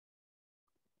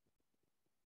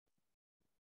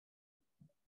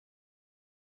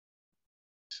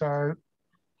So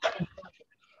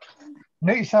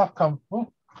make yourself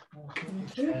comfortable.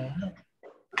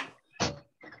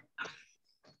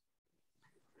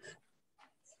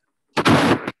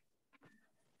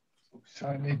 So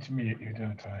I need to mute you,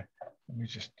 don't I? Let me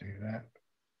just do that.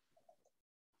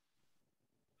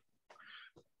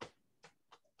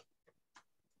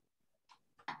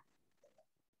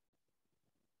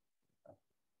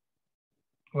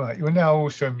 Right, you're now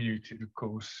also muted, of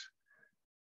course.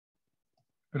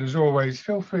 But as always,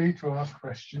 feel free to ask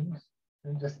questions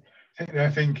and just sit there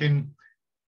thinking,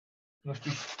 you must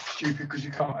be stupid because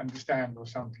you can't understand or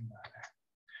something like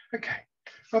that. Okay,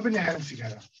 rubbing your hands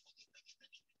together.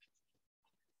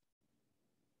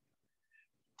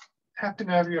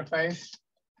 Tapping over your face.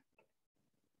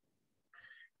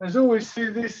 As always, see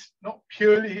this not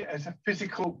purely as a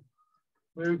physical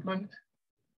movement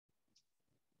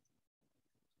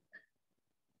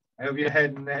over your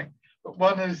head and neck, but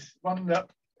one that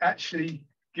actually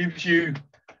gives you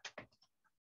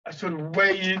a sort of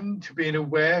way into being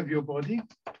aware of your body.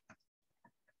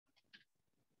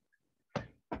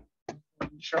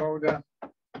 Shoulder,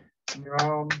 and your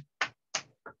arm.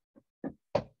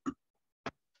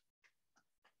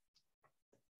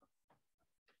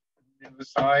 The other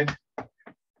side.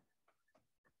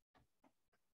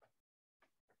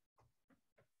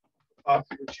 Part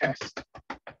of your chest.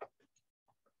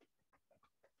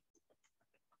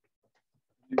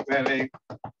 Your belly.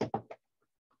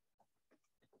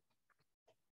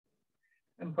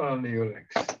 And finally your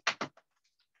legs.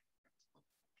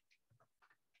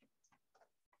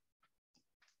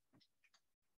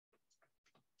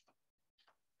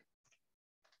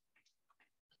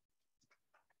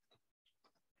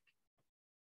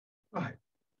 Right,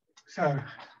 so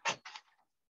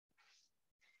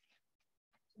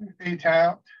feet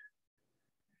out,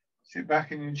 sit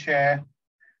back in your chair,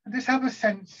 and just have a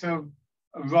sense of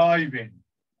arriving,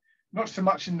 not so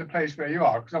much in the place where you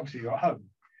are, because obviously you're at home,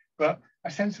 but a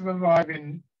sense of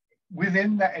arriving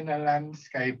within that inner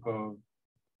landscape of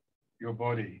your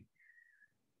body.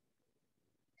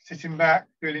 Sitting back,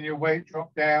 feeling your weight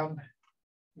drop down,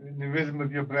 in the rhythm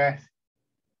of your breath.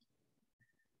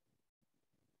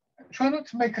 Try not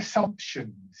to make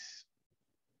assumptions.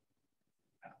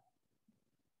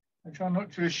 And try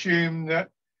not to assume that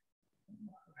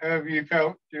however you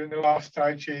felt during the last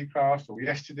Tai Chi class or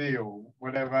yesterday or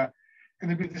whatever, it's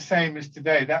going to be the same as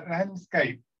today. That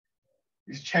landscape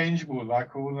is changeable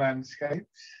like all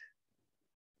landscapes.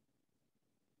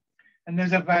 And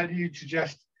there's a value to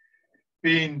just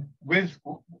being with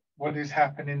what is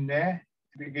happening there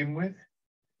to begin with.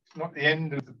 It's not the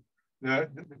end of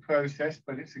the process,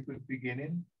 but it's a good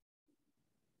beginning.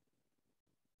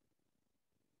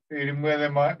 Feeling where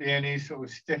there might be any sort of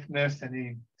stiffness,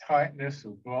 any tightness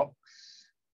or blocks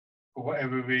for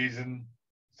whatever reason.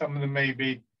 Some of them may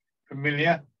be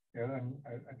familiar, you know,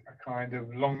 a kind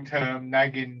of long-term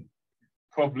nagging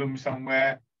problem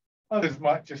somewhere. Others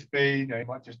might just be, you know,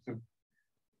 might just have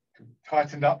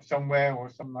tightened up somewhere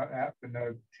or something like that for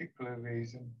no particular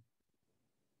reason.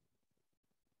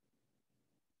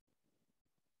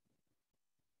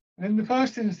 And in the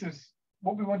first instance,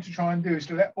 what we want to try and do is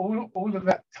to let all of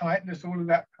that tightness, all of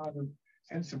that kind of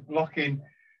sense of blocking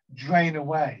drain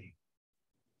away.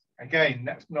 Again,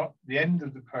 that's not the end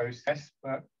of the process,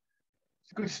 but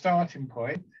it's a good starting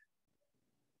point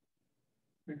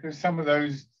because some of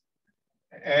those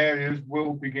areas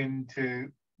will begin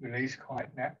to release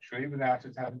quite naturally without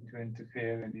us having to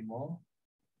interfere anymore.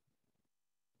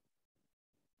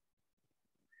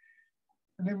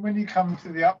 And then when you come to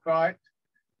the upright,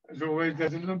 as always,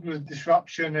 there's a little bit of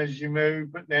disruption as you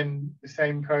move, but then the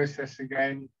same process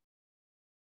again.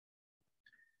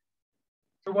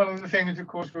 So one of the things, of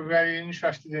course, we're very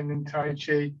interested in Tai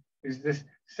Chi is this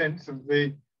sense of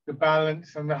the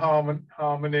balance and the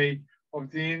harmony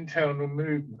of the internal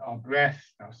movement, our breath,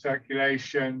 our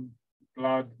circulation,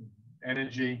 blood,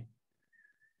 energy.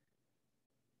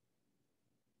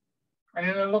 And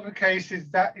in a lot of cases,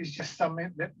 that is just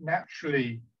something that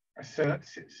naturally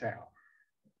asserts itself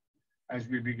as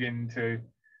we begin to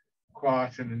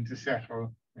quieten and to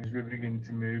settle, as we begin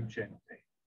to move gently.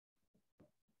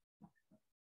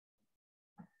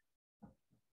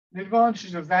 The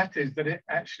advantage of that is that it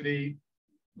actually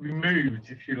removes,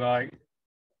 if you like,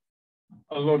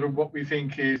 a lot of what we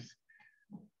think is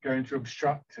going to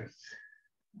obstruct us.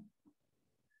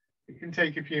 It can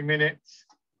take a few minutes,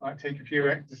 might take a few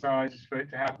exercises for it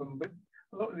to happen, but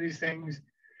a lot of these things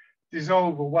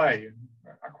dissolve away. And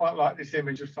I quite like this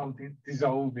image of something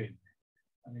dissolving.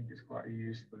 I think it's quite a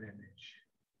useful image.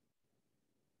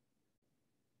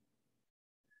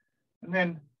 And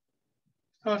then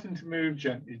starting to move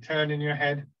gently, turning your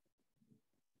head.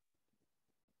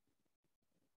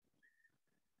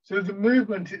 So the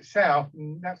movement itself,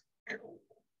 and that's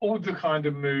all the kind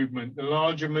of movement, the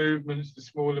larger movements, the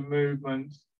smaller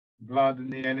movements, blood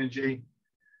and the energy,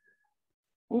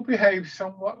 will behave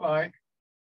somewhat like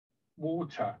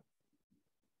water.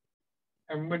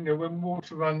 And when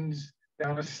water runs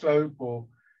down a slope or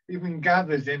even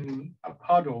gathers in a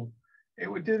puddle,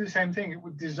 it would do the same thing. It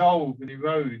would dissolve and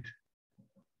erode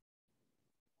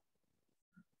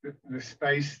the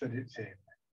space that it's in.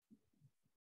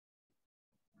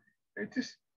 It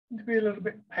just to be a little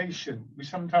bit patient. We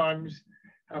sometimes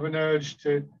have an urge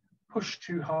to push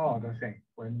too hard, I think,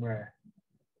 when we're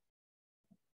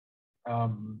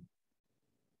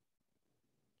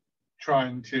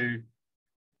trying to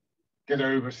get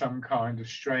over some kind of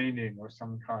straining or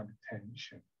some kind of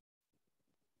tension.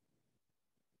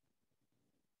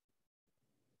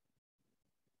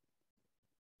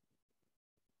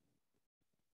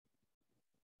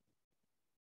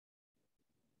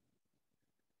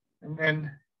 And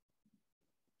then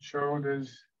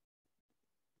shoulders.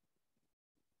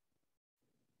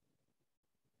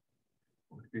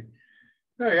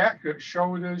 Very accurate.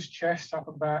 Shoulders, chest,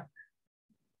 upper back.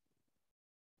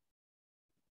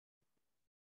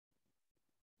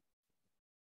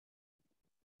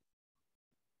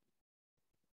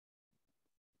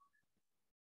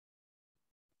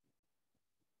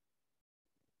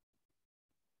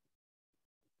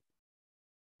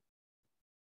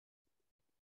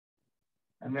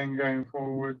 And then going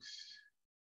forwards.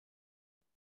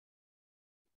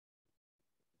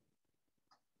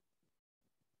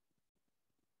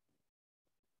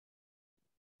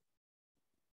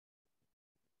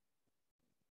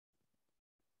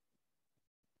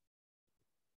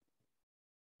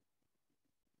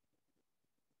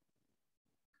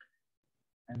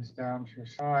 Hands down to your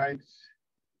sides,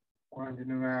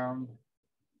 winding around.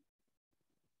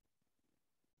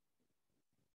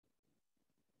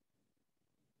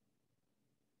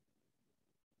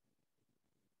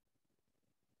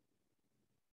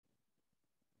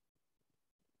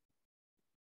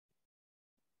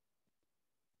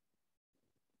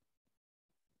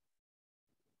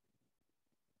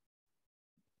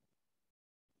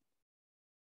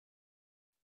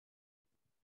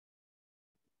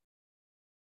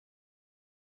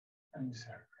 And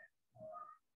so.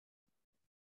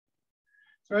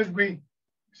 So as we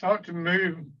start to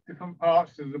move different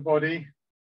parts of the body,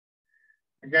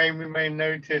 again, we may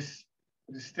notice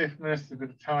the stiffness, a bit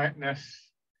of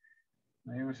tightness.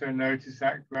 You may also notice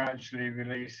that gradually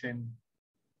releasing.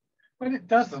 When it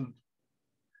doesn't,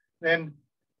 then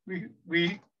we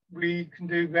can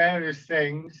do various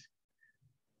things.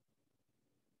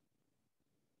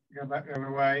 Go back the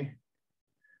other way.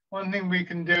 One thing we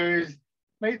can do is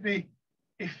make the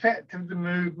effect of the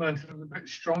movement a little bit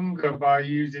stronger by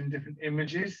using different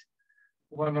images.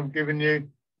 The one I've given you,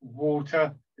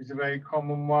 water, is a very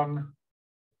common one.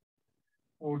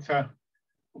 Water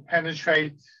will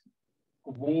penetrate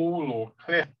a wall or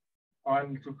cliff,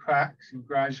 find little cracks and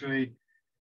gradually,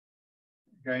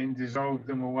 again, dissolve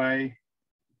them away,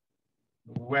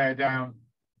 wear down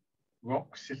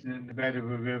rocks sitting in the bed of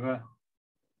a river.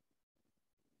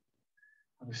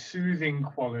 And a soothing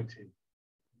quality.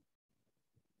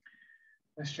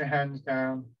 Rest your hands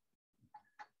down.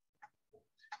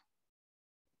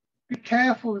 Be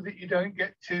careful that you don't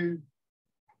get too,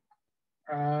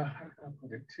 how can I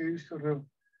put it, too sort of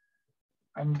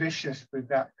ambitious with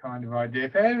that kind of idea.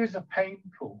 If areas are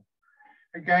painful,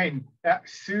 again, that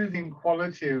soothing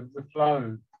quality of the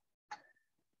flow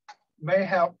may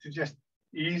help to just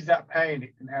ease that pain.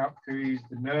 It can help to ease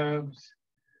the nerves,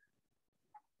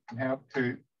 can help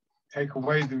to take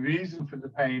away the reason for the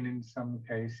pain in some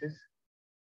cases.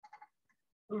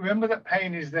 But remember that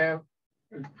pain is there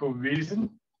for a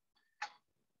reason.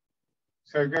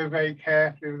 So go very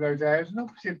carefully with those areas. And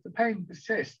obviously if the pain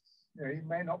persists, you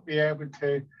may not be able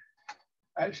to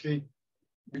actually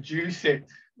reduce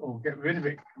it or get rid of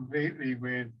it completely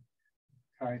with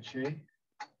Tai Chi.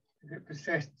 If it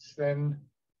persists, then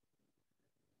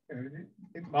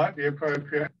it might be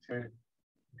appropriate to,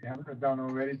 if you haven't done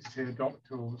already, to see a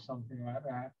doctor or something like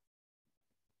that.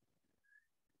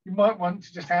 You might want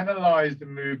to just analyze the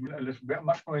movement a little bit, a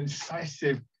much more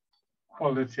incisive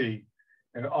quality.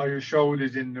 Are your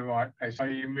shoulders in the right place? Are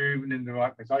you moving in the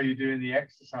right place? Are you doing the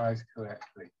exercise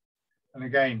correctly? And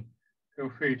again,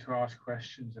 feel free to ask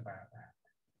questions about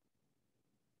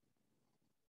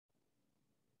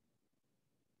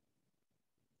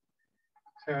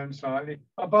that. Turn slightly.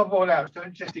 Above all else,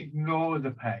 don't just ignore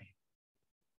the pain.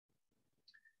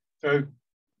 So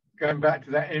going back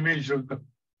to that image of the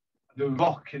the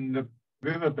rock in the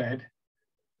riverbed,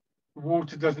 the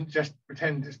water doesn't just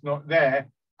pretend it's not there,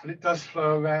 but it does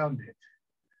flow around it.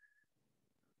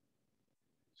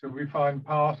 So we find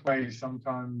pathways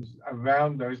sometimes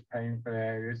around those painful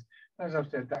areas. As I've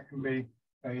said, that can be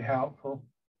very helpful.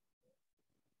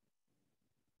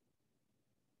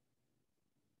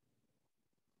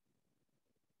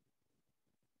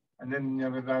 And then in the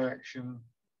other direction.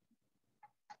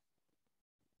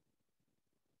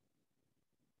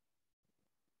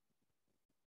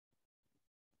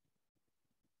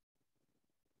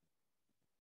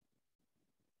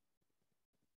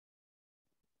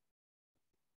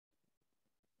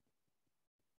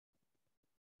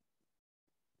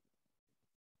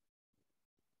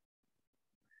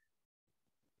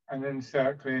 And then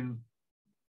circling.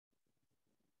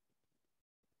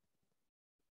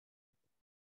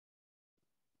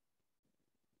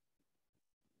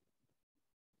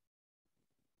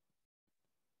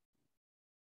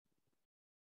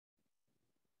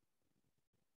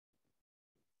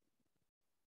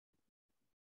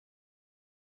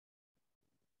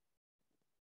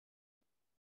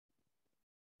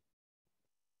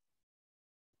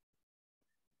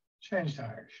 Change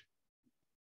direction.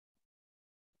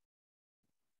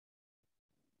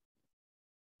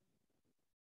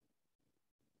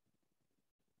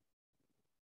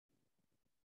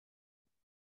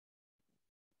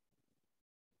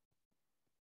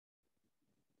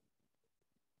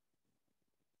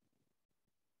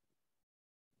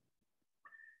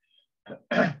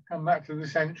 Come back to the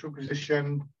central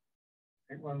position.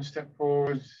 Take one step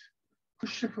forwards.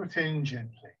 Push the foot in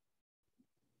gently.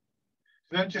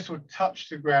 So don't just sort of touch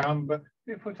the ground, but put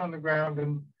your foot on the ground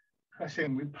and press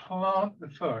in. We plant the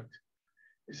foot.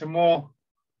 It's a more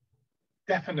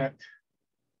definite,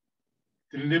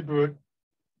 deliberate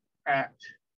act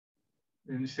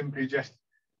than simply just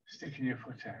sticking your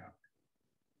foot out.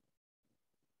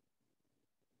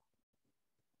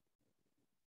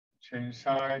 Change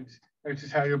sides.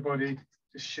 Notice how your body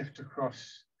just shifts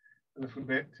across a little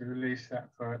bit to release that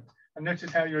foot. And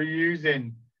notice how you're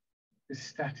using this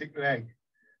static leg.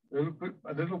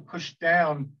 A little push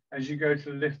down as you go to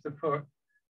lift the foot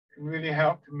can really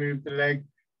help to move the leg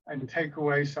and take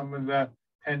away some of the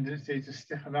tendency to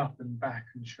stiffen up in back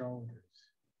and shoulders.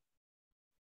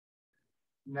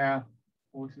 Now,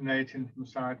 alternating from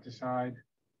side to side.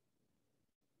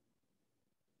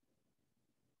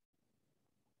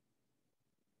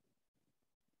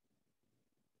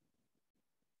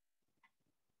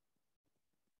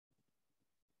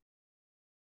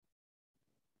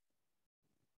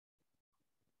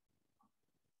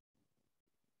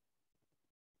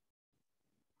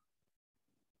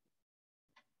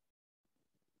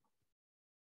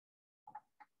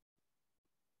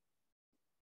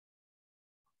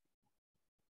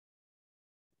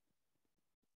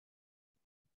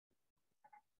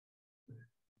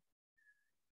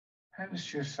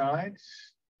 Hands to your sides,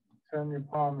 turn your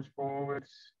palms forwards,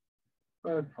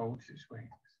 bird folds its wings.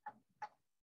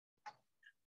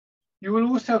 You will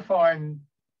also find,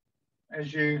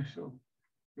 as you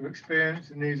your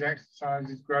experience in these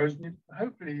exercises grows, and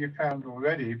hopefully you found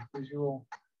already, because you're all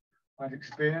quite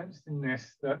experienced in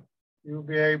this, that you'll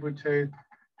be able to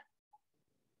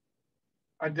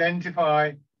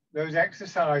identify those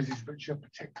exercises which are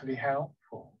particularly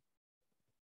helpful.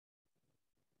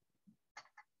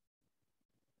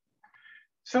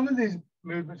 Some of these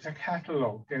movements are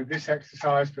catalogued, you know, this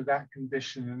exercise for that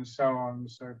condition and so on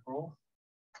and so forth.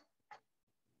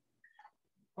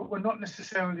 But we're not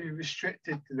necessarily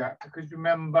restricted to that, because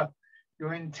remember,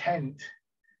 your intent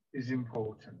is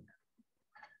important.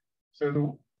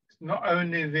 So it's not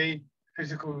only the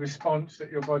physical response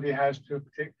that your body has to a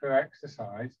particular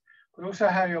exercise, but also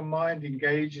how your mind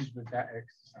engages with that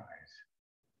exercise.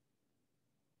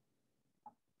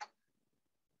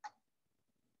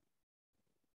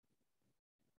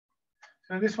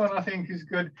 So this one I think is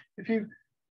good. If you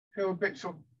feel a bit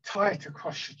sort of tight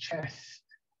across your chest,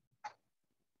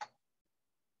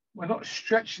 we're not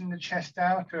stretching the chest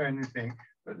out or anything,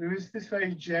 but there is this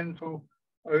very gentle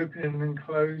opening and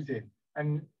closing,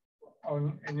 and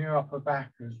in your upper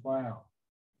back as well.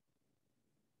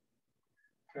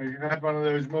 So you've had one of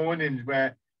those mornings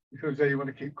where you feel as though you want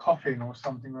to keep coughing or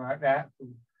something like that, or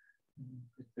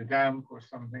the damp or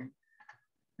something.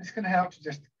 This can help to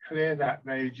just clear that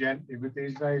very gently with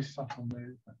these very subtle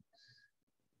movements.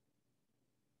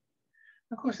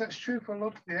 Of course, that's true for a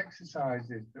lot of the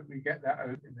exercises that we get that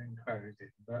open and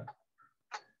closing, but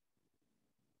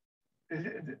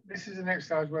this is an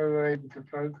exercise where we're able to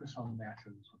focus on that a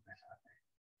little bit, I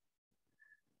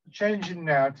think. Changing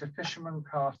now to fisherman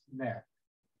cast net.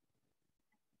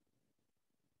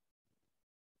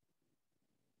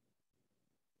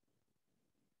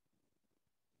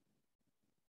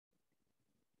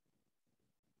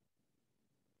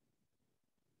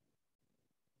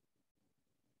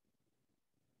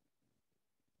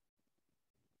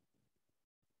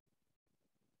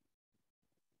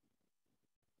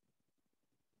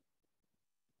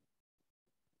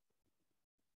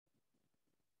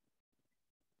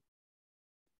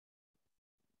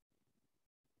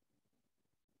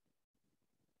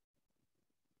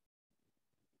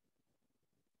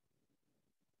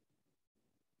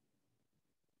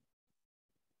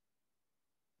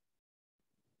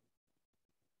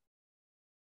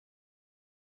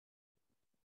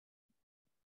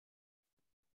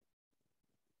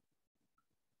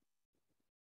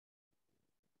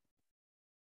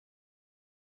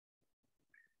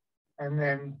 and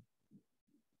then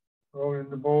rolling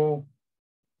the ball.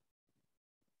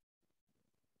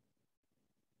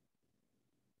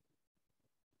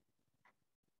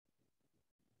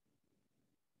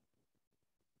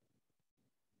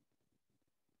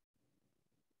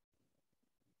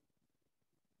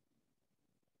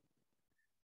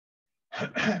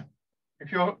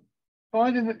 If you're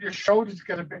finding that your shoulders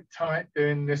get a bit tight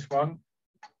doing this one,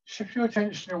 shift your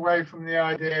attention away from the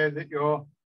idea that you're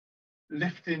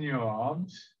lifting your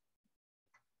arms,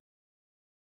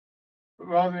 but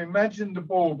rather imagine the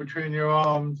ball between your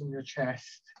arms and your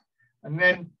chest, and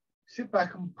then sit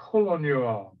back and pull on your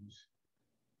arms.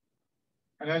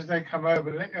 And as they come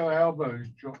over, let your elbows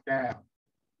drop down.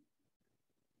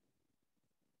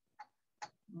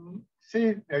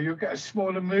 See, you'll get a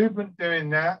smaller movement doing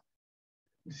that.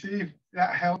 And see if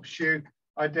that helps you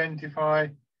identify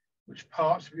which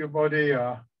parts of your body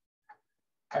are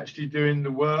actually doing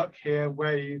the work here,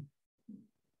 where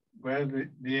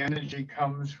the energy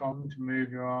comes from to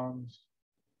move your arms.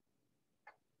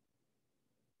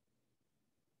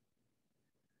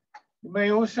 You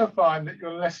may also find that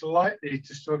you're less likely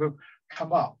to sort of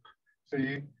come up. So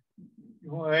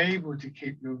you're able to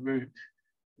keep your root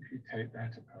if you take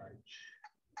that approach.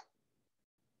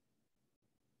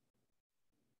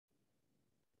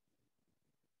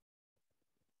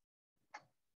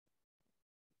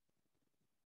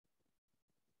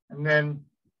 And then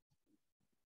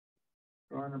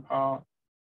drawing apart.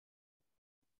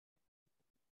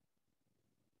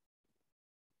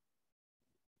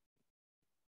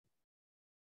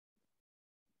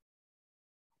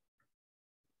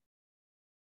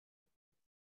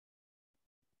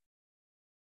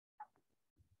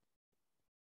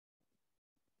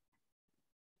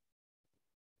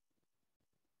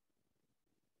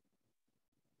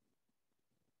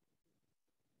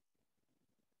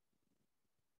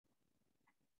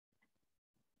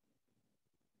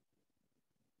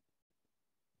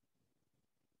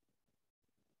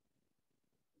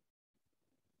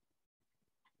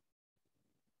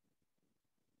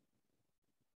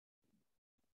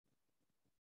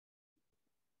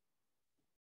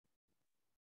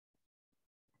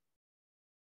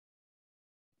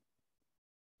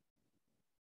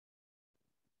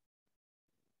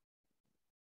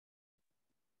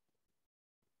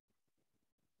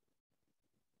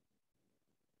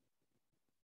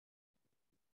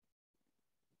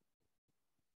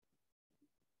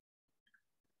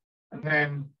 And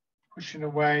then pushing a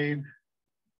wave.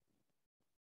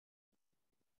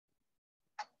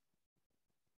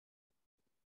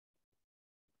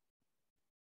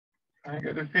 I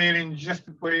get the feeling just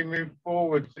before you move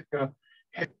forward that your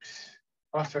hips,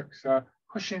 buttocks are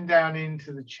pushing down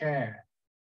into the chair.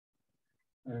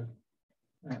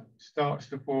 That starts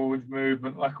the forward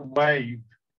movement like a wave.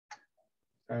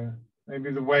 So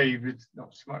maybe the wave is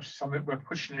not so much something we're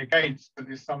pushing against, but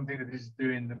it's something that is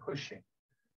doing the pushing.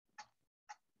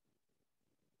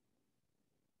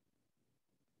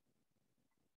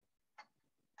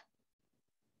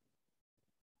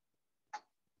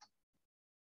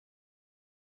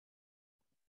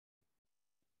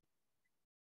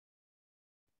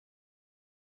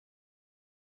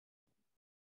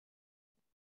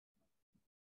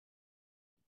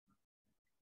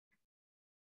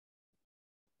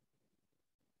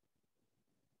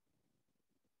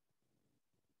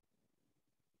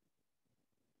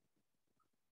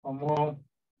 One more.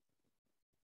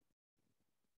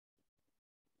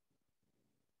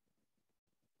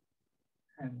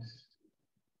 Hands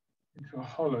into a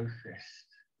hollow fist.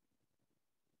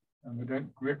 And we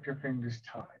don't grip your fingers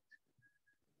tight.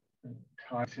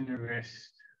 Tighten your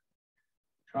wrist.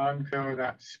 Try and feel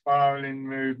that spiraling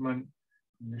movement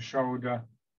from the shoulder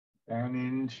down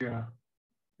into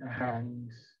your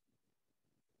hands.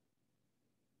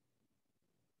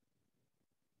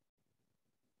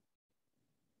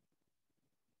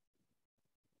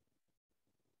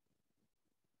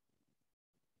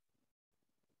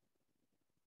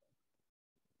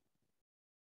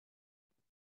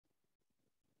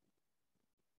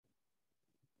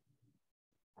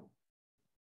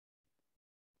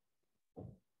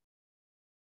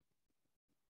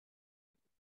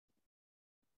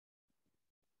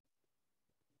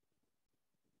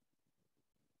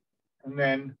 And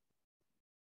then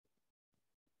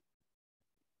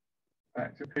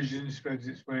back to pigeon spreads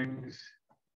its wings.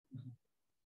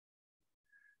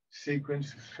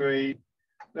 Sequence of 3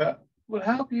 that will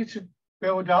help you to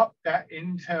build up that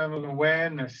internal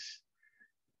awareness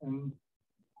and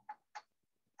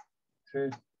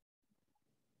to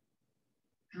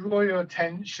draw your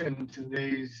attention to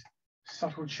these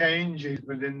subtle changes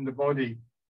within the body.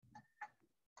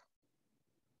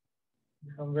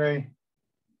 become very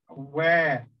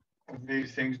aware of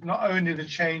these things, not only the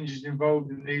changes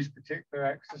involved in these particular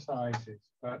exercises,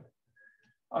 but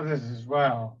others as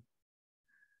well.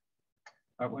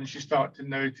 But once you start to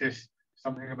notice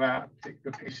something about a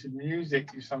particular piece of music,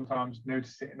 you sometimes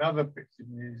notice it in other bits of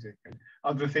music and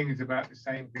other things about the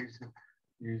same piece of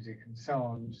music and so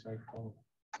on and so forth.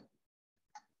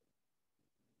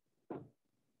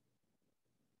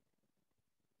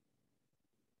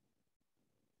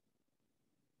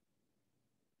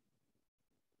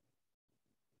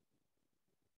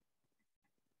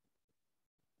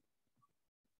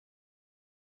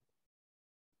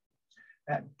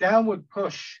 That downward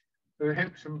push through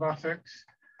hips and buttocks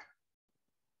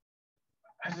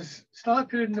has a slight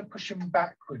period of pushing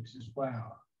backwards as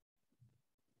well.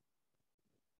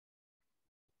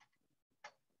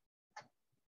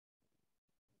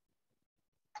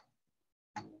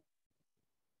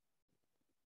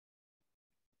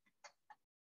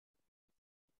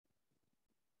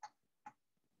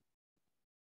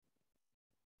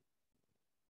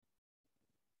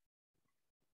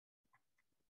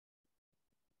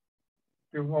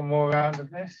 Do one more round of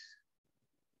this.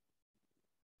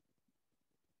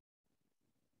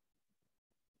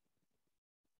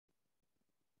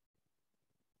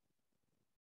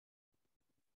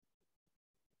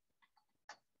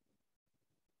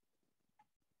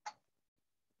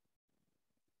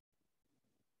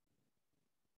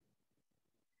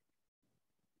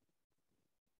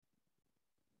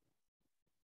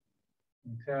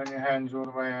 And turn your hands all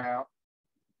the way out.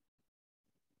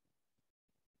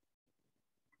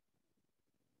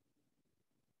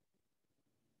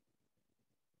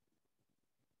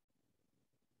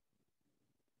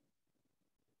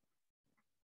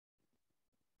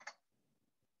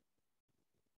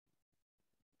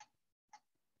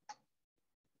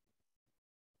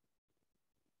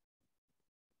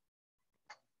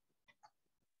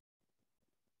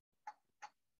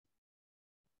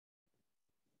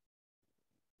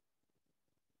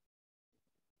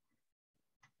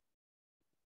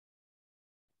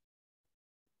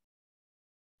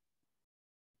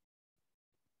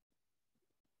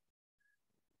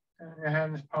 Turn your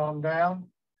hands palm down,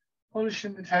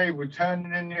 polishing the table,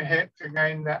 turning in your hips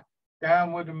again, that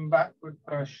downward and backward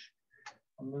push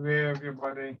on the rear of your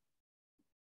body.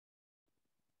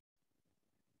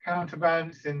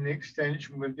 Counterbalancing the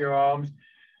extension with your arms.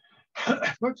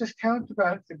 Not just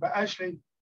counterbalancing, but actually,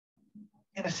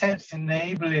 in a sense,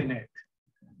 enabling it.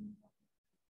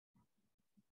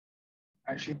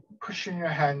 Actually pushing your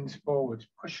hands forwards,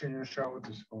 pushing your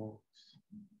shoulders forwards.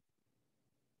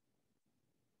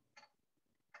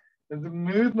 The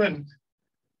movement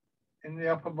in the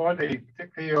upper body,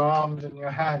 particularly your arms and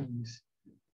your hands,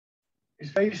 is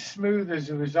very smooth as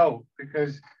a result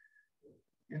because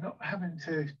you're not having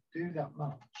to do that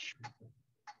much.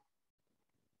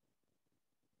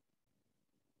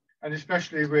 And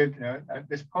especially with, at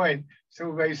this point, it's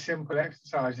all very simple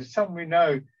exercises. Some we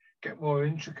know get more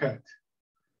intricate.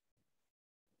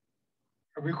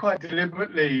 And we quite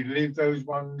deliberately leave those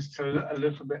ones to a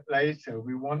little bit later.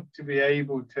 We want to be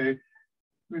able to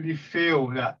really feel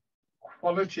that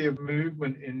quality of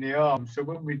movement in the arm. So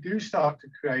when we do start to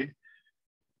create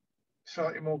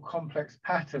slightly more complex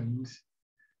patterns,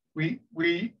 we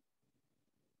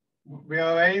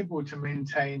are able to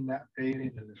maintain that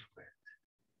feeling a little bit.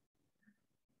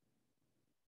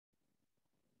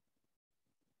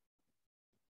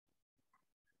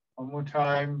 One more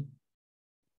time.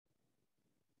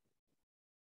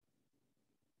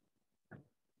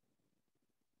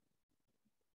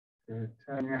 Good.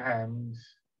 Turn your hands.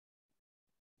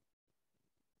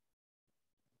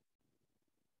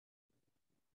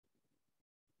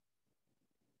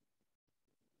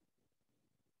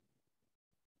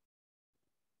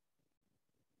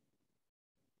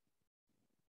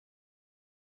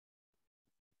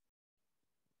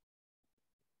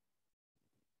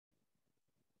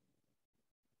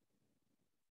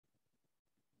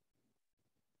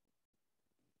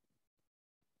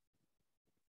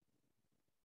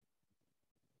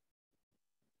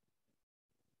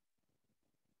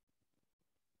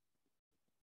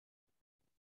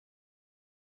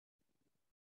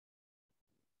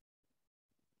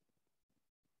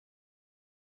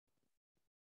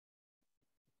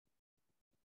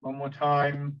 One more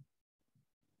time.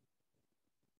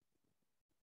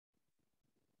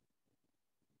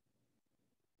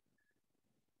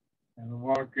 And the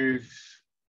wild goose.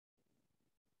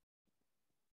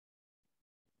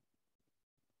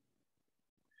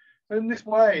 So in this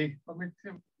way, when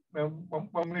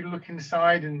we look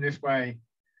inside in this way,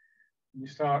 you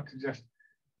start to just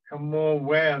become more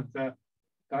aware of the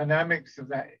dynamics of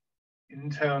that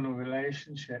internal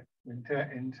relationship,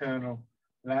 internal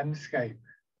landscape.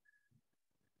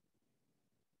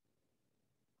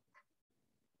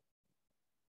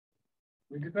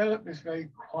 We develop this very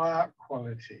quiet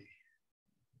quality.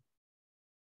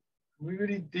 We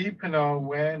really deepen our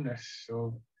awareness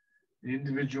of the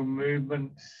individual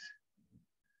movements.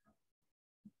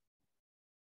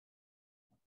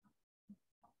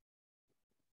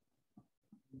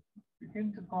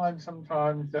 Begin to find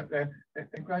sometimes that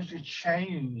they gradually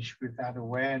change with that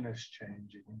awareness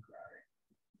changing and growing.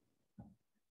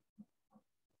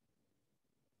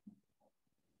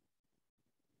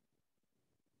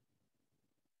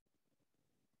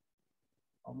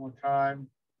 One more time.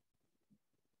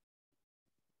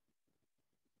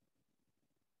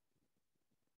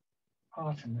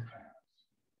 Heart in the clouds.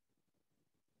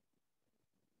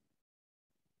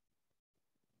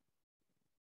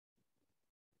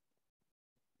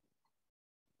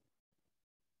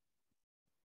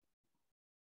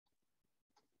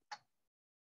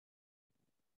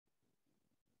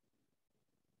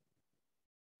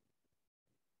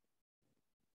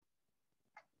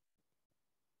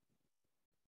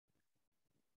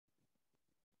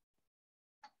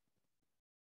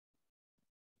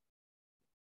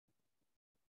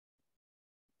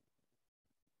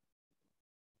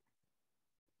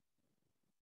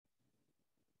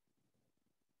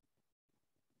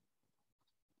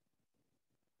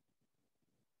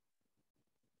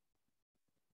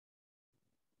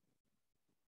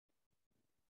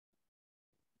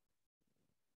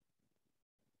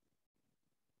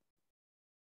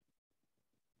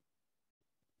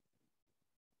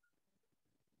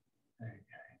 Okay.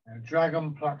 Now,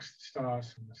 dragon plucks the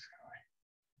stars from the sky.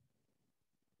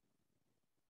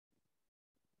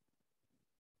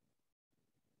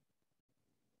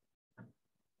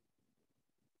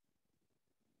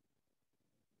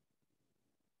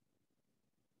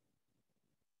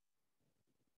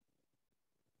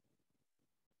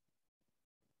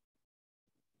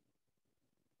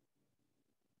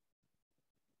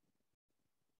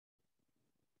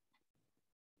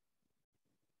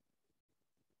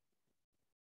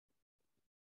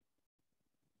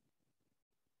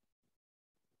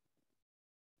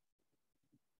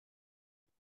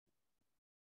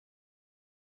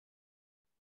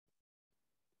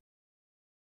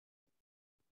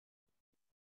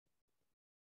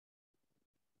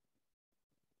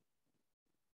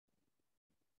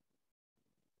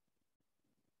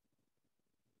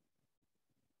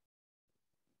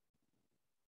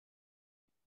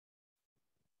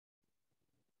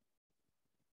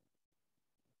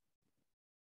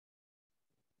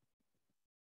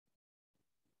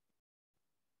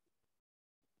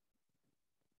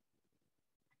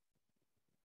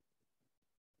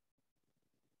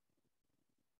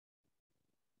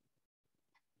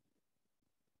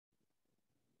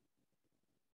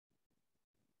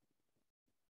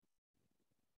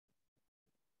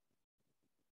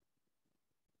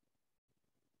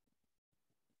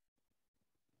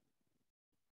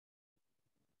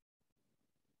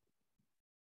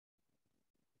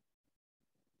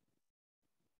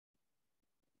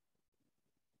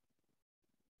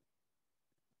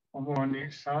 One more on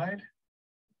each side.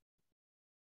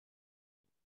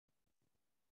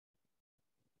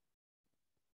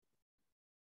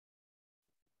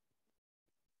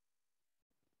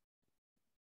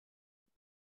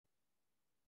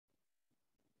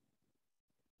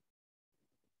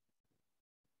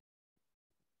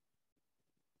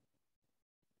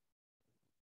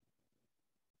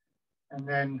 And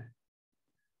then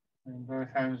bring both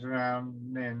hands around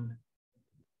and in.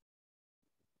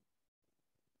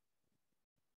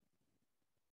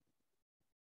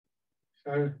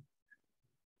 So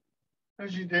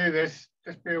as you do this,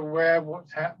 just be aware of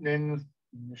what's happening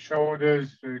in your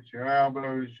shoulders, through to your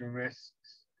elbows, your wrists.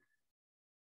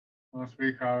 Last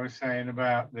week I was saying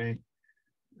about the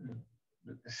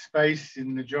space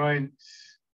in the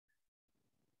joints.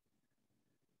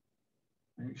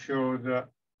 Make sure that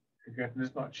you're getting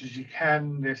as much as you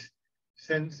can, this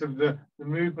sense of the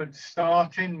movement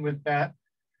starting with that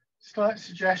slight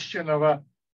suggestion of a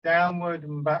downward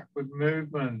and backward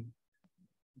movement.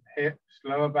 Hips,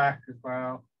 lower back as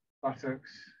well, buttocks.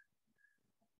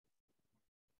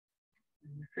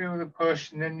 You feel the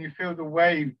push and then you feel the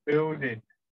wave building.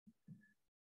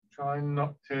 Trying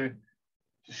not to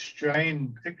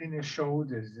strain, particularly in your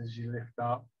shoulders as you lift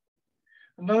up.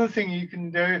 Another thing you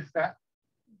can do if that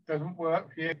doesn't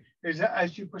work for you is that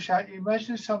as you push out, you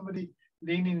imagine somebody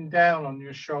leaning down on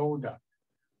your shoulder.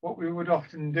 What we would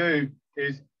often do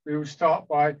is we would start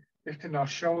by lifting our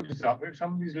shoulders up. If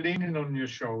somebody's leaning on your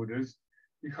shoulders,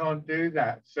 you can't do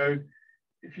that. So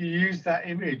if you use that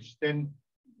image, then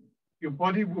your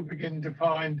body will begin to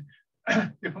find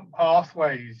different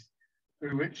pathways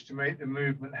through which to make the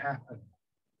movement happen.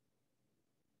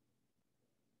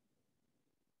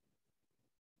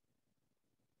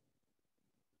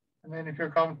 And then if you're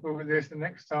comfortable with this, the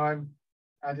next time,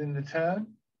 add in the turn.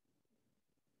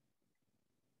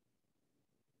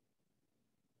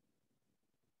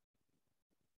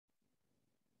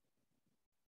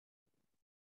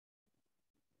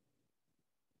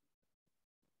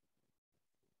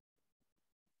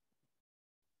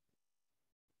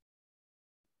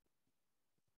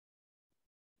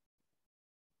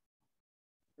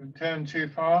 Don't turn too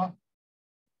far.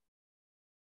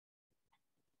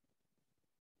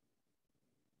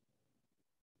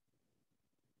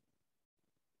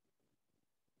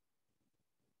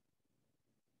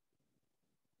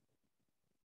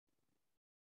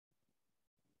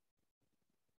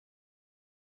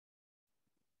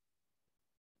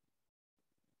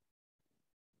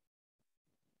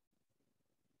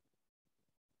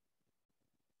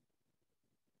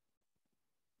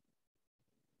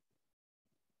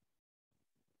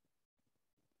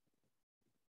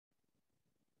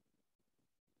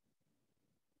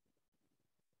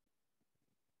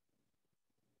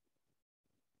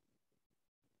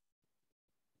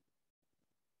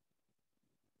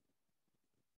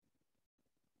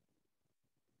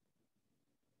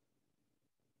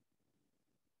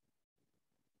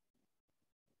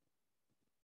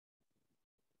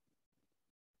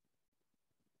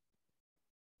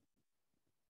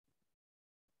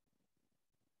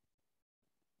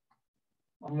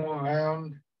 One more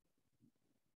round.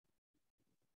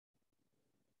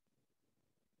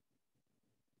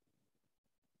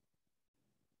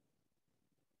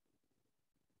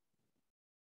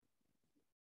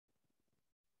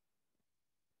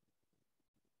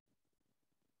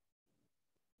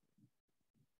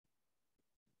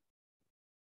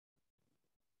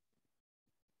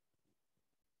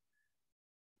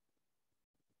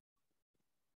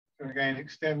 So again,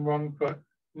 extend one foot,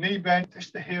 knee bent,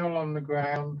 just the heel on the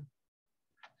ground,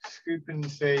 scooping the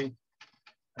sea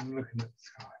and looking at the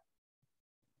sky.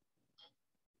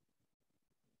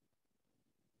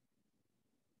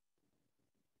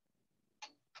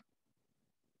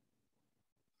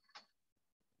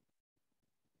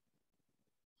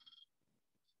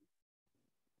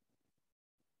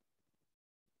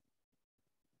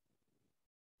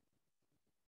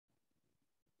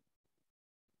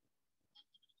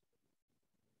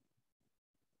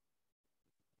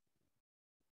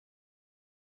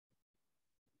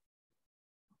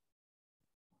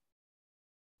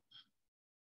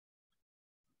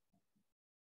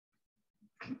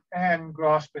 And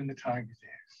grasping the tiger's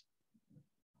ears.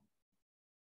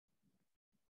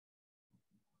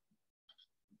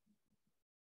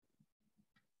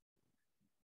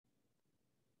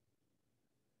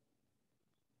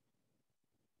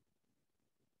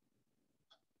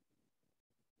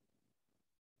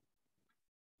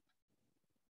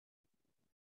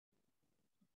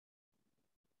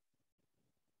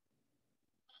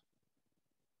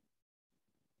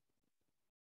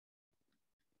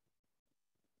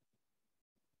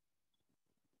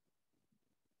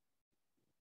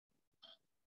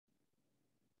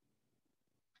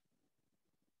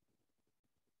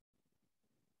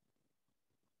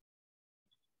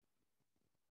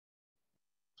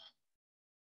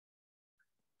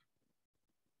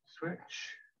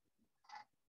 Switch.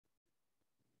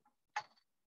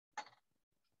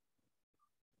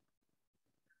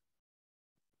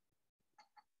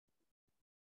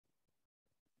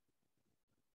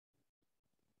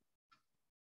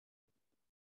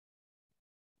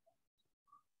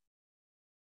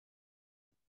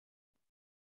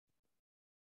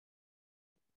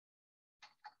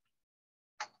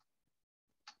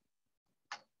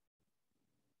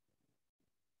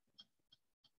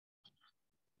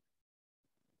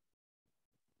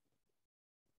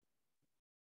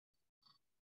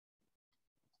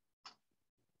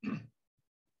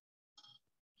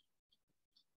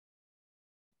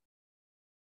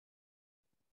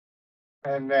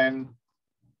 And then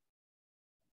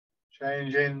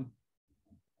changing.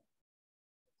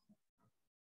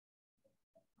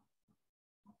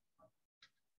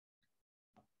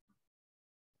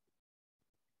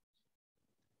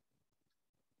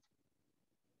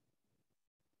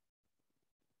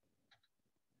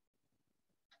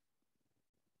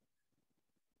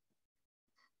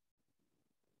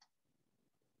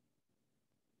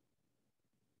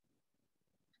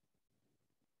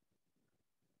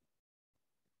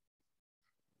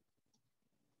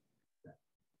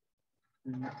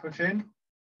 Put in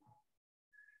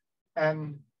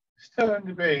and stirring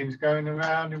the beans, going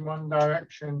around in one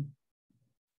direction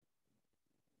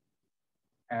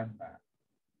and back.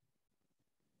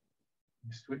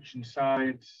 And switching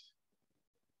sides.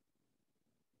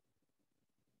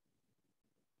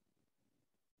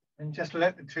 And just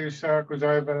let the two circles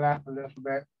overlap a little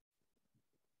bit.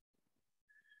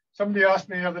 Somebody asked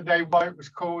me the other day why it was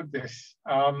called this.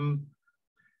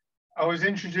 I was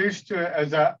introduced to it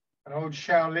as an old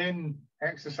Shaolin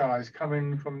exercise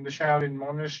coming from the Shaolin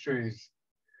monasteries,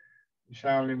 the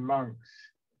Shaolin monks.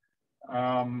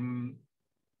 And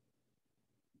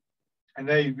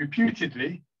they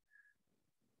reputedly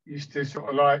used to sort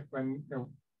of like when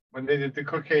they did the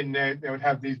cooking, they would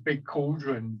have these big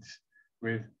cauldrons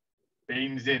with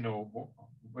beans in or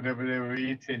whatever they were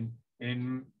eating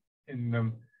in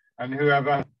them. And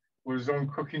whoever was on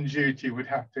cooking duty would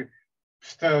have to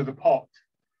stir the pot,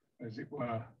 as it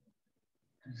were.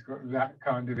 It's got that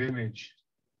kind of image.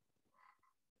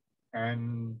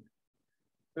 And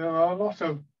there are a lot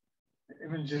of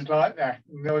images like that.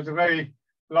 And there was a very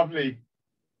lovely,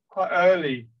 quite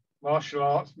early martial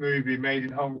arts movie made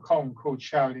in Hong Kong called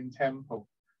Shaolin Temple.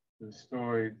 The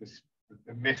story,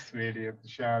 the myth really of the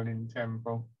Shaolin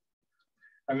Temple.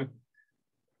 And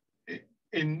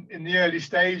in the early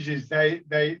stages, they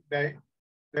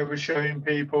were showing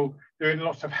people doing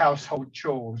lots of household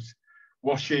chores,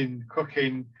 washing,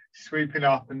 cooking, sweeping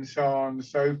up, and so on and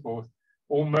so forth,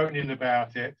 all moaning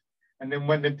about it. And then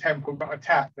when the temple got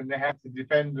attacked and they had to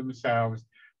defend themselves,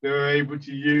 they were able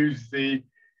to use the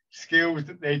skills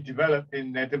that they developed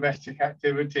in their domestic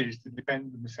activities to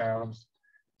defend themselves.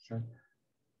 So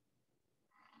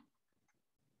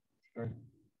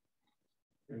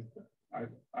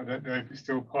I don't know if it's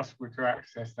still possible to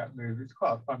access that movie. It's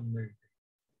quite a fun movie.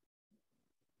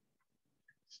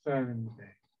 Stirring the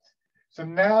beans. So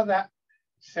now that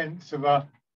sense of a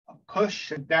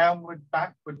push, a downward,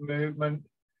 backward movement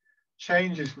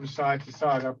changes from side to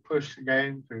side. I push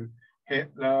again through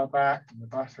hip, lower back, and the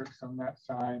buttocks on that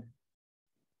side,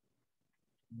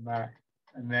 back,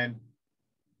 and then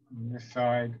on this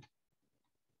side.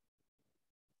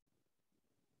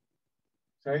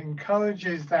 So it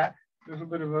encourages that little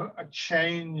bit of a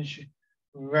change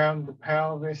around the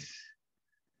pelvis,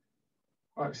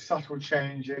 quite subtle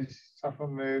changes, subtle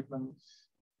movements.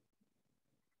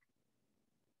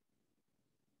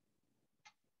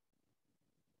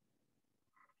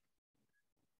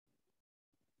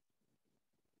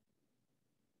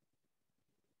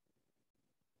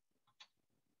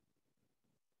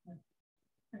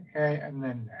 Okay, and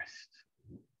then rest.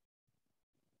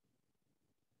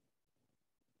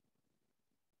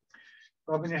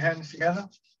 Rubbing your hands together.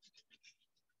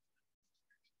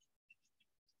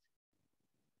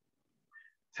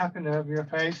 Tapping over your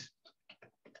face.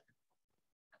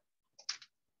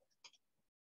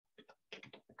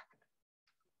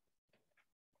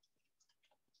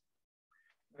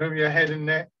 Over your head and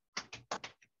neck.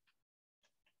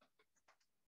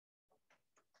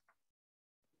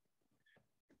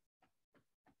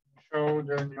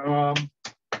 Shoulder and your arm.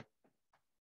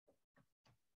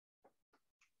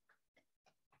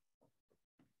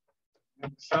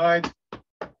 Other side.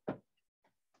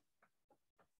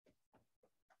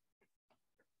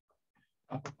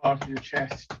 Upper part of your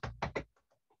chest.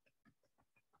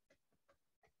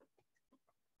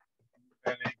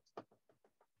 Belly.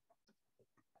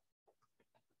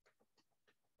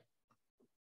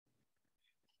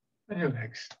 And your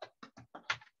legs.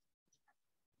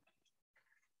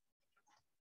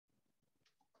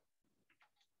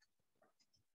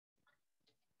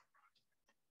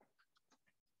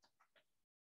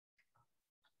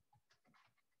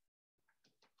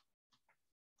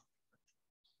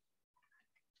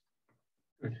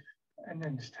 Good. And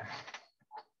then stand.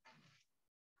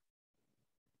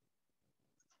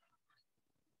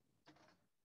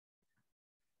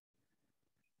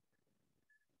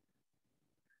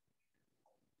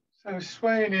 So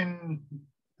swaying in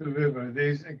the river,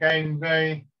 these again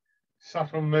very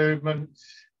subtle movements,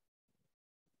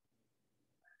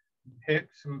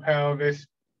 hips and pelvis.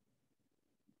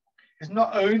 It's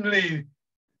not only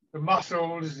the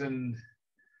muscles and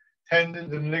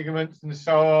tendons and ligaments and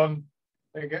so on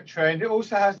that get trained, it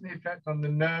also has an effect on the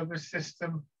nervous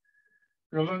system.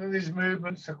 A lot of these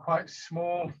movements are quite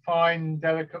small, fine,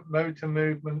 delicate motor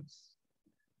movements.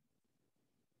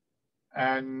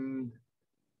 And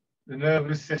the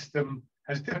nervous system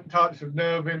has different types of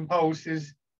nerve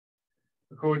impulses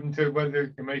according to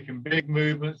whether you're making big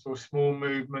movements or small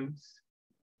movements.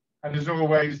 And as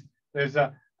always, there's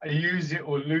a use it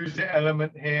or lose it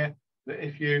element here, that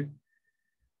if you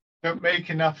don't make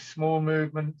enough small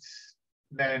movements,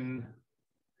 then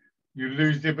you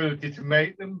lose the ability to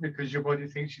make them because your body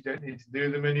thinks you don't need to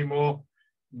do them anymore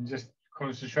and just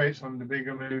concentrates on the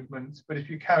bigger movements. But if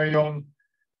you carry on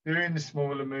doing the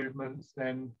smaller movements,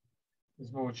 then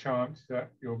there's more chance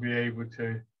that you'll be able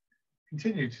to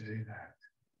continue to do that.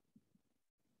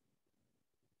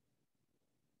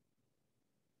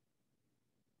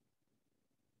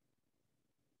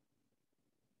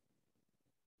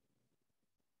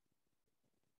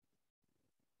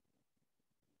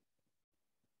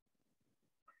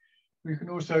 We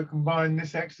can also combine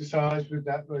this exercise with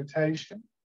that rotation.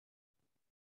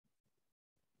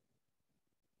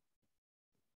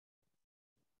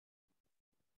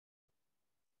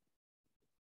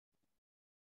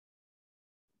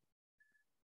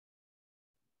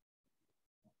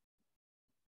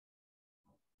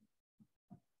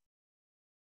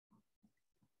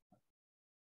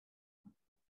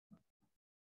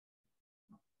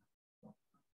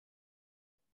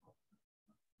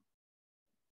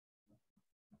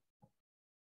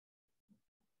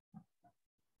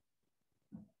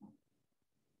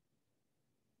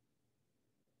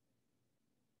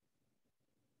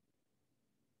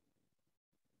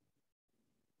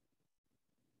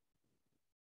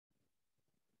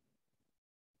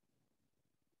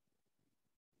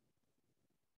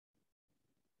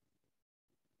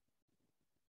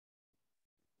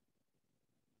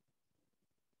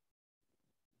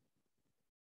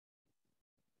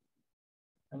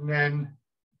 And then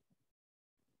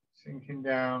sinking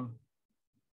down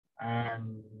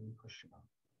and pushing up.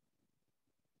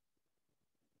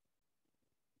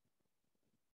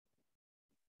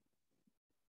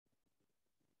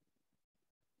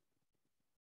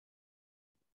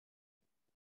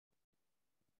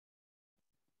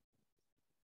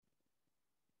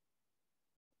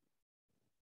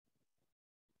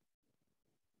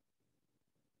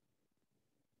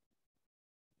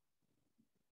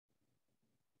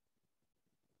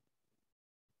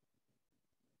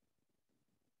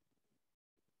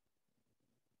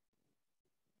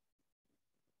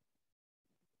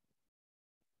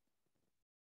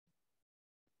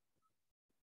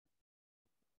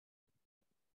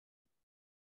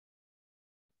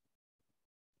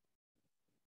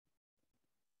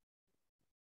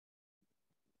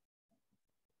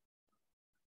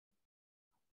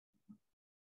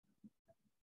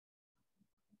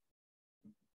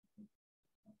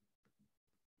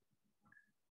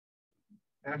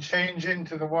 Now change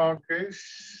into the wild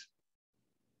goose.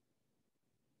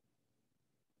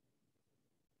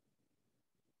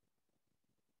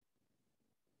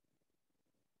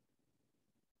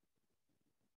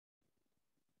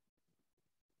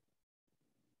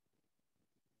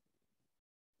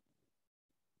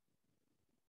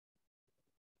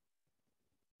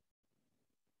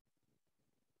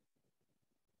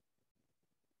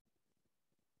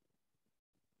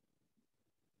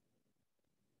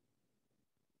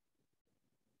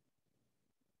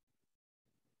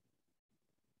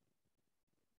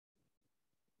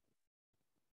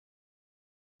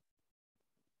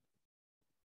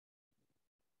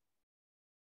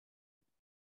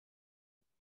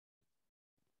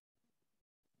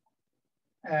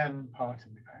 And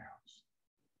parting the clouds.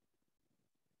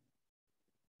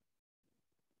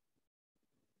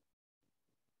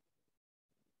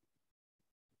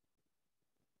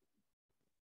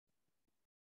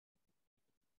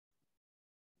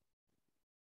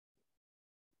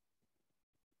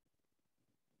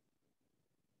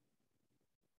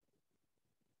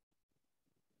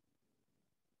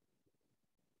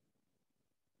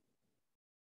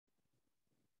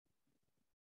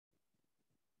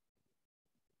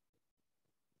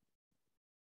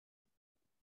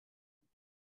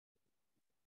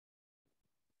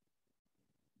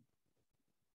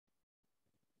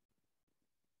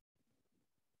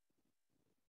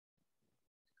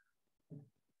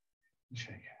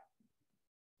 Shake out.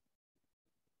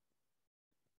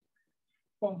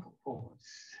 1 foot forwards.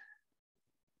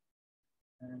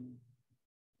 And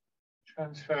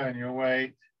transferring your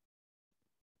weight.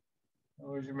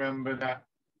 Always remember that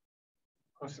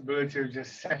possibility of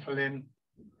just settling.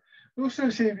 Also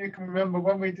see if you can remember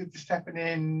when we did the stepping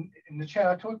in the chair,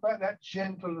 I talked about that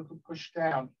gentle little push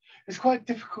down. It's quite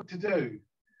difficult to do.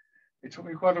 It took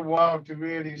me quite a while to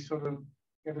really sort of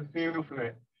get a feel for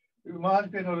it. It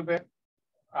reminds me a little bit,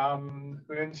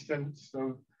 for instance,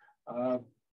 of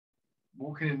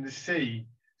walking in the sea.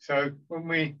 So when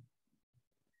we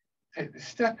take the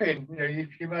step in, you know,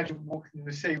 if you imagine walking in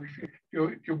the sea,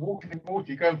 if you're walking in water,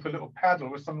 you're going for a little paddle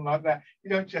or something like that. You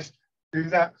don't just do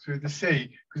that through the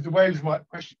sea because the waves might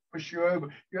push you over.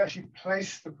 You actually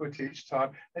place the foot each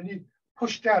time and you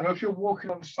push down. Or if you're walking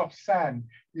on soft sand,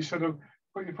 you sort of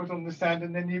put your foot on the sand,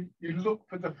 and then you look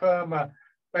for the firmer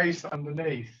base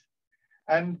underneath.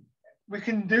 And we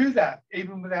can do that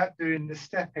even without doing the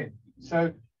stepping.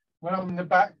 So when I'm in the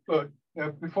back foot,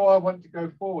 before I want to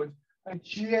go forward, I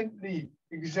gently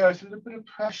exert a little bit of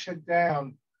pressure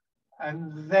down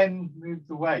and then move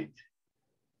the weight.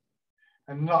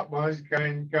 And likewise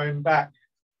going back.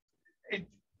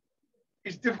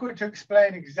 It's difficult to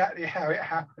explain exactly how it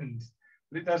happens,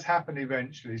 but it does happen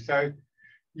eventually. So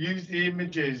use the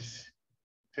images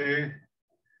to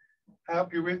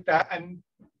help you with that. And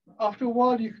after a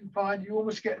while, you can find you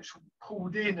almost get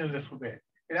pulled in a little bit.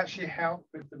 It actually helps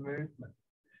with the movement.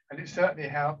 And it certainly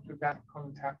helps with that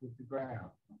contact with the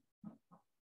ground.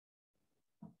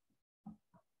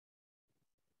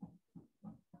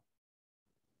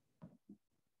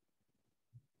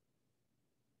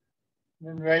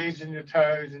 And then raising your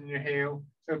toes and your heel.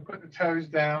 So put the toes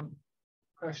down,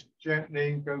 press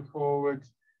gently, go forward,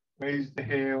 raise the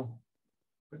heel,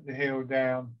 put the heel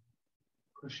down,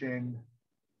 push in.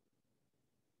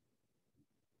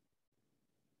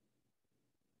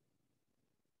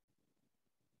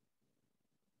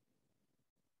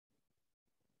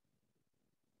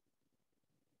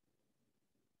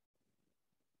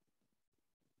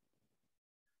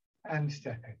 And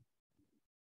stepping.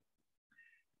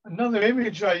 Another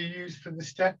image I use for the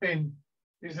stepping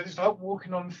is that it's like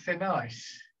walking on thin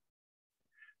ice.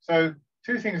 So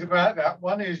two things about that.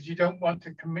 One is you don't want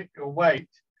to commit your weight.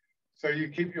 So you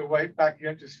keep your weight back, you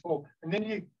don't just fall. And then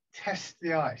you test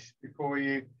the ice before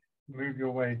you move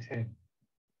your weight in.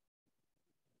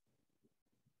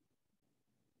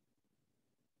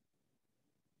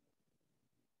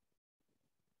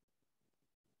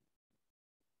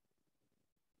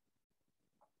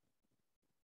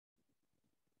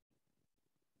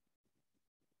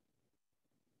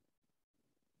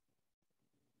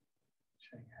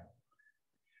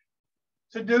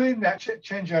 So doing that,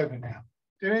 change over now.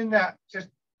 Doing that just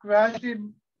gradually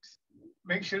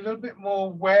makes you a little bit more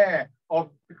aware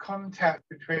of the contact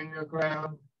between your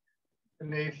ground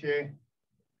beneath you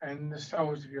and the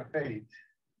soles of your feet.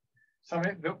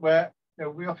 Something that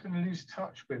we often lose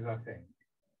touch with, I think.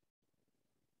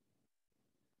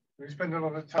 We spend a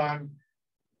lot of time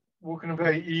walking on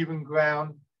very even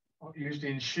ground,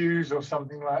 usually in shoes or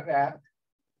something like that.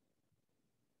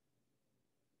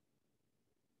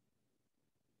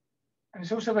 And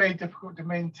it's also very difficult to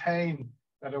maintain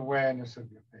that awareness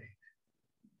of your feet.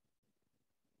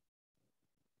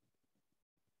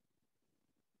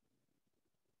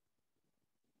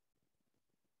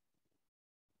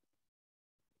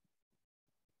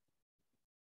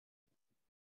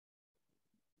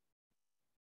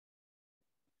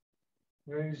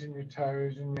 Raising your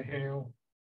toes and your heel.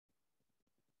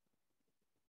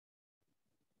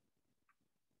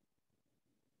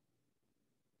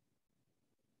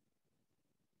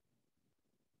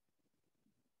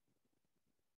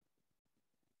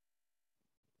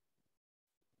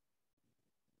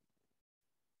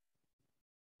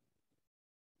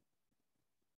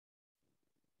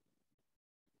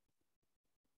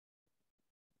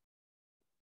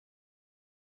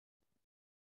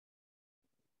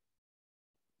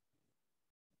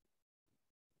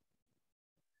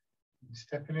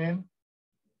 Stepping in.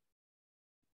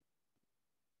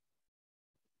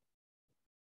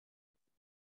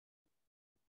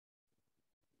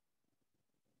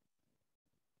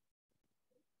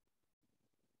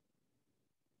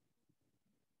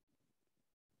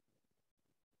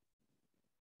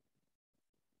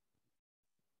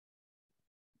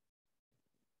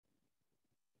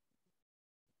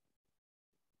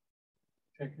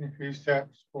 Taking a few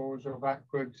steps forwards or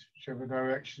backwards, whichever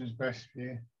direction is best for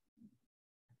you.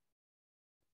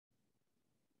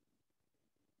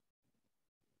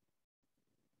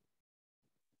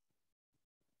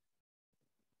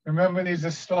 Remember, these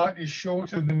are slightly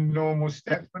shorter than normal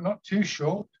steps, but not too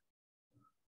short.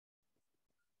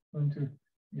 Going to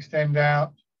extend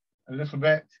out a little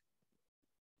bit.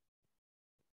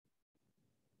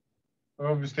 But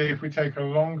obviously, if we take a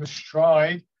longer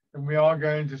stride, then we are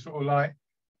going to sort of like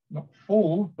not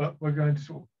fall, but we're going to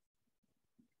sort of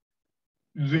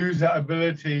lose that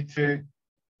ability to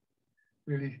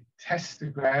really test the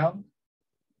ground.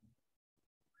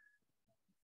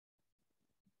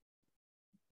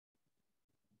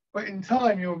 But in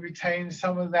time, you'll retain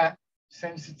some of that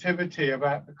sensitivity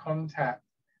about the contact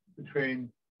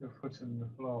between your foot and the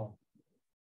floor.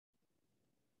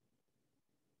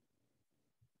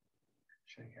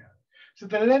 Shake out. So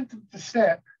the length of the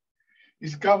step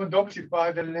is governed obviously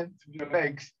by the length of your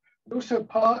legs, but also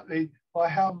partly by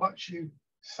how much you've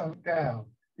sunk down.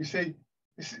 You see,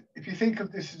 if you think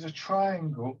of this as a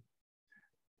triangle,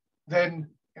 then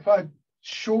if I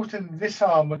shorten this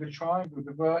arm of the triangle,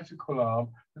 the vertical arm,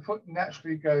 the foot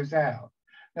naturally goes out.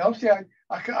 Now, obviously,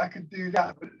 I could do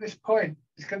that, but at this point,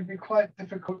 it's going to be quite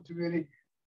difficult to really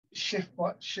shift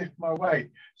my weight.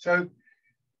 So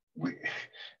we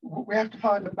have to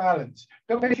find a balance.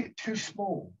 Don't make it too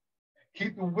small.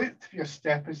 Keep the width of your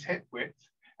step as hip width.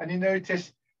 And you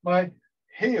notice my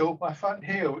heel, my front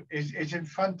heel is in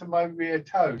front of my rear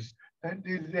toes. Don't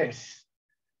do this,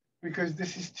 because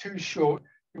this is too short.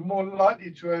 You're more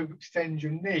likely to overextend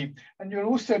your knee, and you'll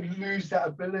also lose that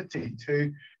ability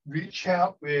to reach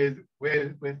out with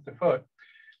the foot.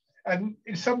 And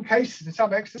in some cases, in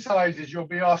some exercises, you'll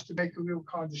be asked to make a real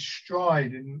kind of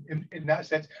stride in that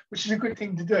sense, which is a good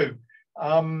thing to do.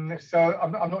 So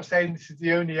I'm not saying this is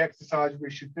the only exercise we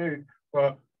should do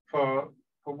for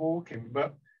walking,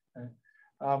 but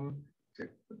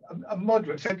a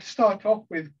moderate. So to start off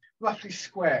with, roughly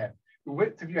square, the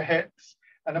width of your hips,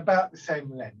 and about the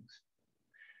same length.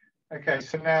 Okay,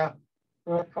 so now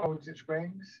bird folds its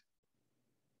wings.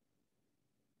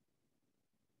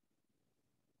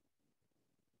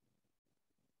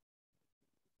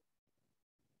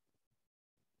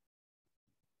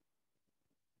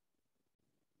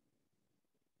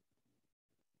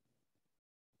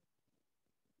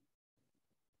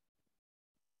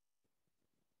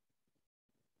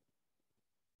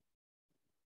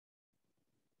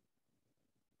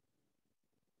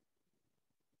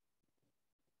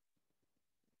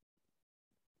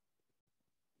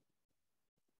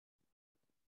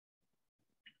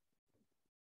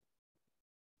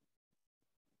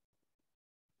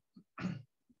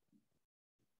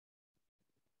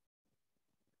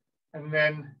 And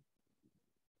then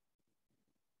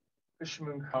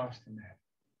fisherman castanet.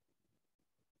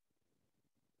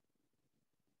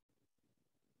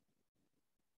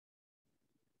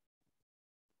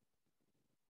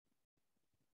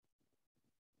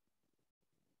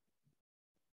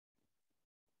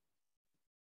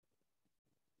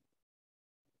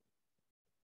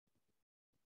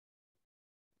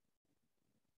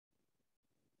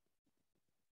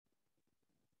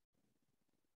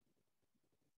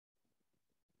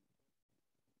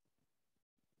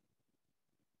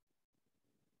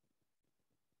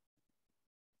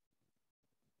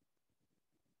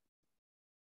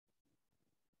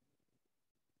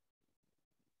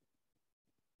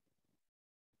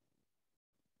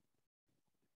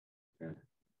 Good.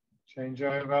 Change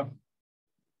over.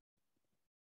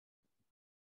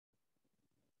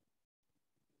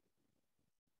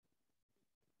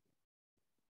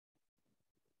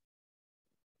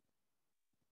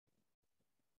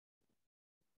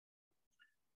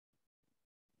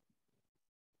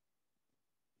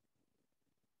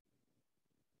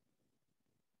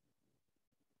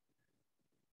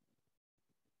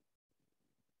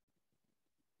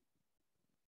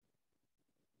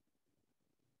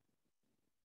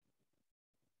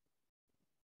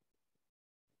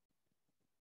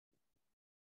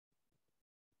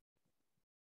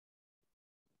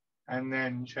 And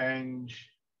then change.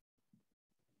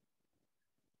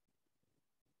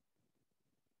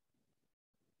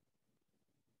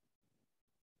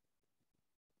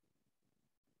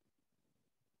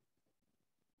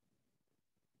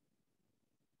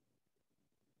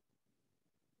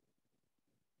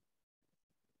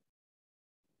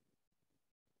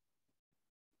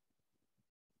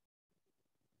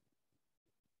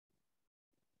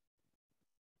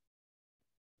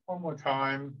 One more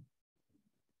time.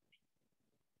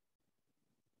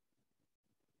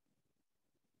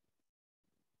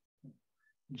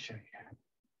 And shake.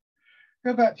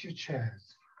 Go back to your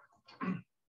chairs.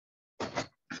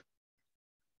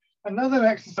 Another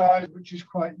exercise which is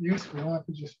quite useful, I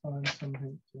could just find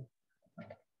something to.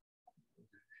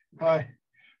 If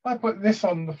I put this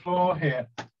on the floor here,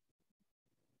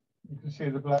 you can see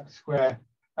the black square,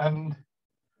 and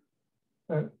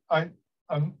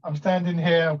I'm standing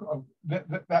here.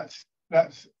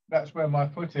 That's where my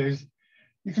foot is.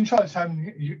 You can try something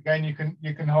again.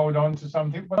 You can hold on to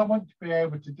something. What I want to be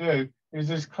able to do is,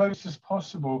 as close as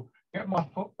possible, get my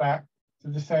foot back to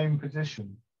the same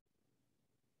position.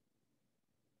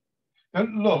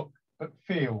 Don't look, but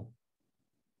feel.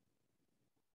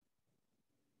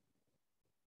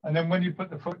 And then when you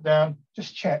put the foot down,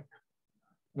 just check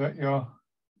that you're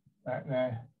back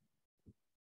there.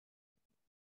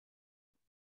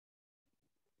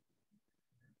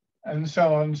 And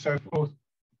so on and so forth.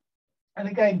 And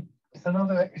again,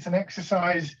 it's an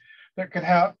exercise that can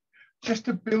help just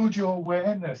to build your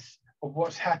awareness of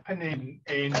what's happening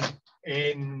in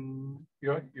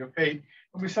your feet.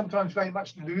 And we sometimes very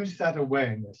much lose that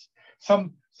awareness.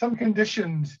 Some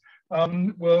conditions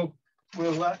will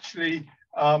will actually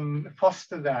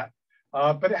foster that.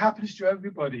 But it happens to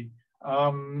everybody.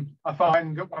 I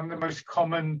find that one of the most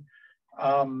common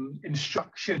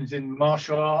instructions in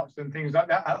martial arts and things like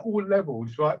that at all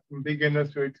levels, right from beginner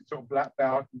through to sort of black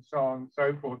belt and so on and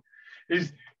so forth,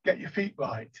 is get your feet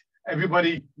right.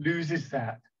 Everybody loses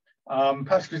that.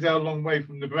 Perhaps because they're a long way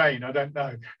from the brain, I don't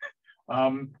know.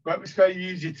 But it's very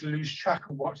easy to lose track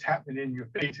of what's happening in your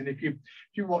feet. And if you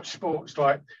watch sports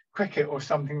like cricket or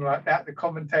something like that, the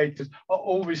commentators are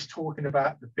always talking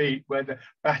about the feet, where the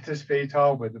batter's feet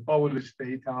are, where the bowler's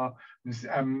feet are, and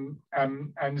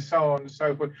so on and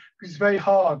so forth. Because it's very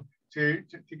hard to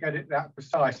get it that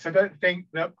precise. So don't think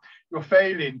that you're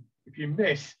failing if you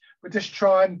miss, but just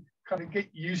try and kind of get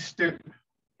used to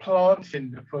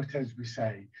planting the foot, as we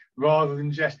say, rather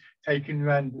than just taking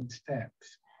random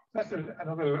steps. That's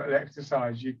another little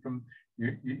exercise you can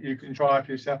try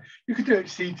for yourself. You could do it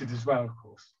seated as well, of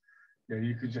course.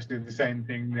 You could just do the same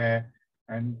thing there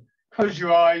and close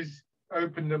your eyes,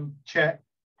 open them, check,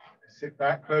 sit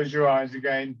back, close your eyes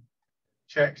again,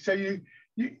 check. So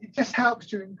it just helps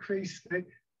to increase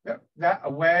that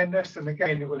awareness, and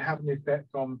again, it will have an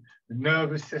effect on the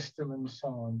nervous system and so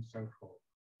on and so forth.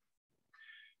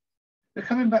 So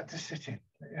coming back to sitting,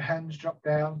 let your hands drop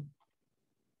down.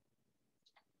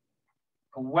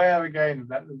 Aware again of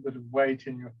that little bit of weight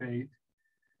in your feet.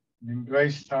 And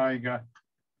embrace tiger,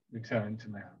 return to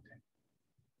mountain.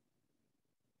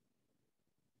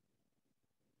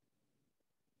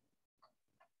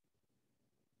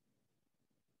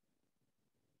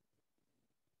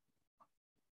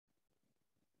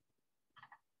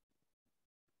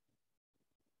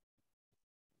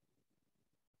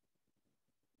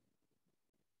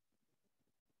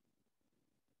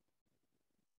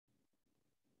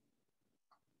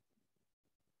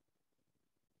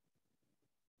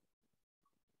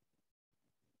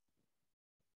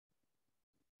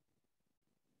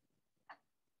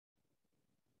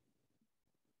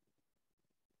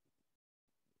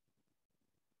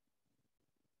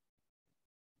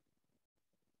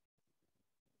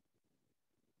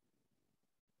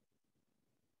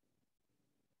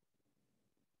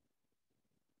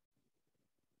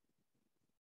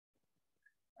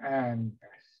 And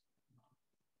rest.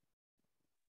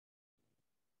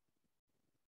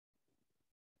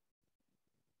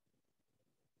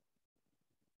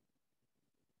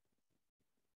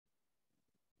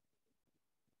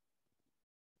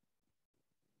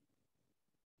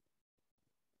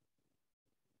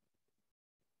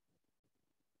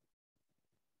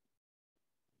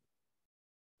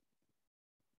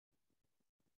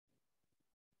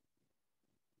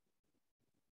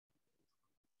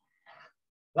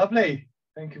 Lovely.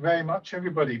 Thank you very much,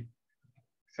 everybody.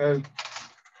 So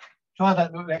try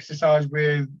that little exercise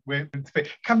with it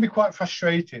can be quite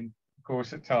frustrating, of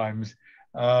course, at times,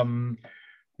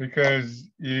 because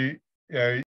you know